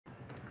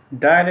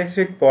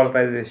Dielectric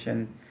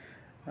polarization.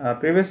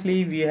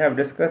 Previously, we have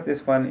discussed this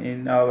one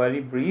in a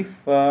very brief.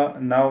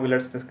 Now,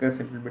 let's discuss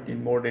a little bit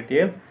in more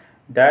detail.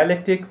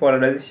 Dielectric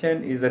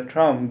polarization is a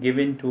term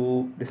given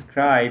to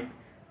describe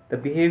the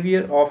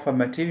behavior of a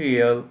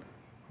material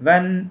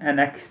when an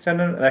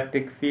external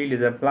electric field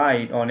is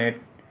applied on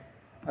it.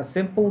 A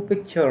simple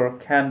picture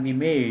can be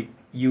made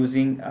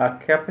using a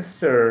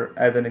capacitor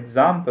as an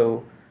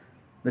example.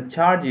 The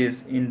charges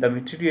in the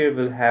material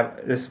will have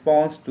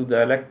response to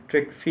the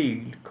electric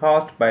field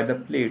caused by the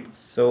plates.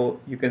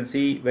 So you can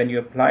see when you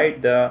apply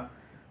the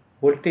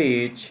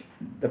voltage,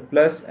 the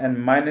plus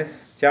and minus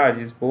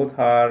charges both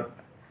are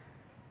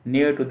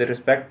near to the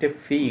respective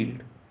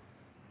field,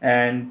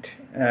 and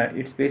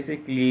it's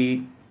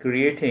basically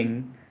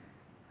creating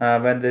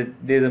when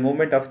there is a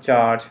moment of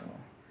charge,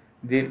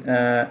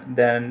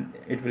 then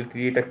it will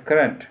create a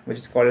current which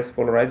is called as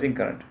polarizing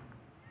current.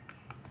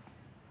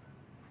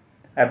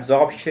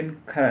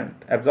 Absorption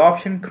current.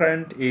 Absorption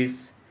current is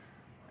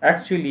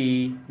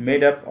actually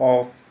made up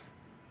of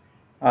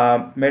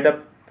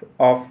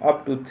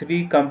up to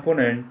 3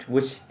 components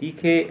which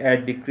decay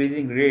at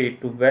decreasing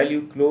rate to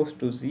value close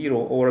to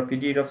zero over a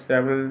period of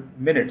several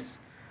minutes.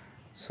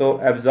 So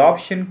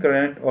absorption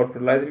current or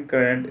polarizing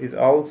current is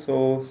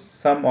also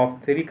sum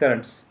of 3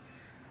 currents.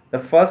 The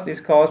first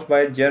is caused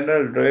by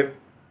general drift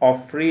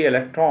of free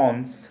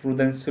electrons through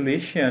the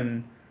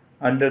insulation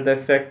under the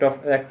effect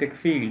of electric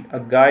field, a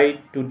guide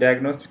to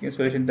diagnostic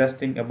insulation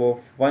testing above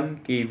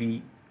 1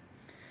 kV.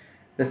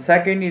 The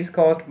second is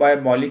caused by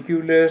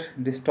molecular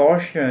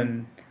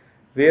distortion,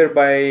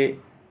 whereby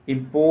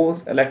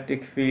imposed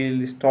electric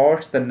field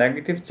distorts the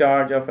negative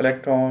charge of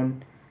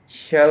electron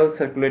shell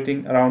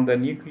circulating around the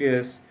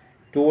nucleus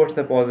towards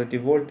the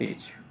positive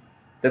voltage.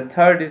 The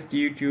third is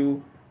due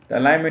to the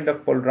alignment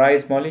of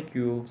polarized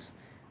molecules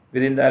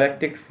within the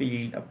electric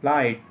field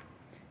applied.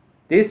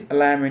 This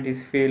alignment is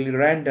fairly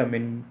random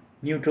in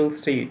neutral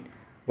state,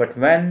 but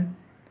when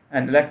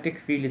an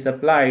electric field is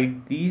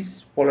applied,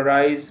 these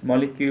polarized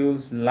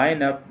molecules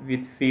line up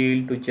with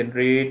field to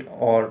generate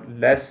or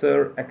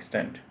lesser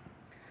extent.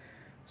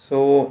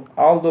 So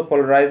although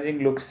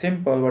polarizing looks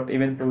simple, but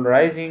even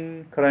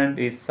polarizing current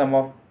is sum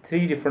of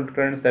 3 different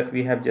currents that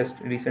we have just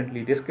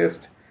recently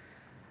discussed.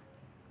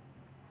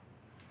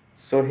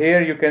 So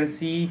here you can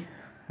see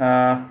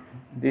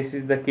this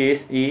is the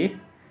case A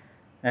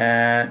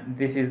and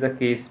this is the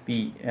case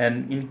B,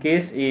 and in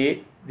case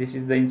A this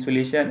is the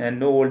insulation and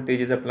no voltage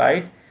is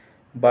applied,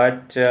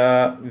 but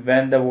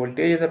when the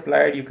voltage is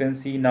applied, you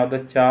can see now the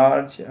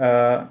charge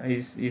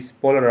is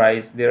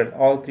polarized. There are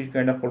all 3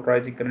 kind of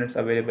polarizing currents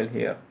available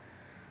here.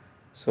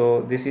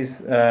 So this is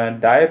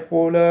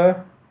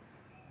dipolar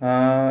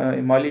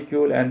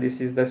molecule, and this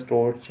is the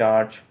stored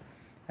charge,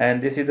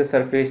 and this is the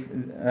surface.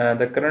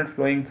 The current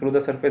flowing through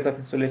the surface of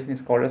insulation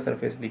is called a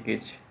surface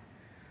leakage.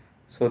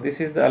 So this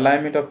is the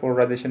alignment of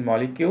polarization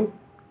molecule,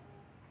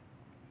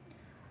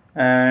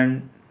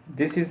 and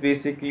this is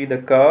basically the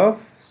curve.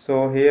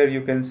 So here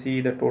you can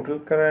see the total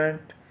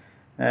current,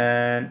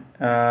 and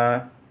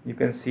you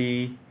can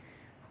see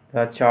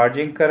the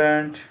charging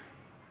current,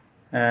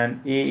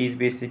 and A is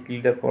basically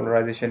the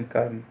polarization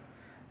current.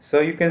 So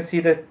you can see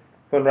that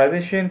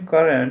polarization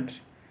current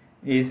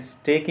is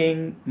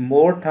taking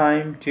more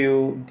time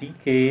to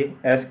decay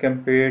as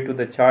compared to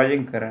the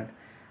charging current,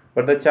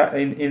 but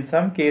in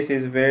some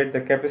cases where the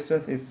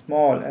capacitance is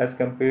small as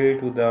compared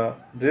to the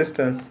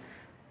resistance,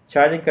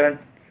 charging current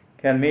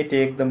may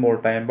take the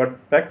more time,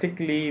 but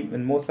practically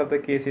in most of the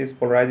cases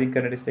polarizing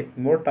current is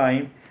taking more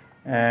time,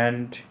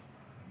 and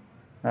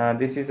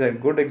this is a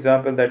good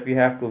example that we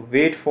have to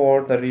wait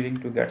for the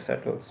reading to get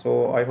settled.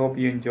 So I hope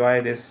you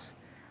enjoy this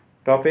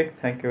topic.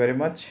 Thank you very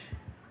much.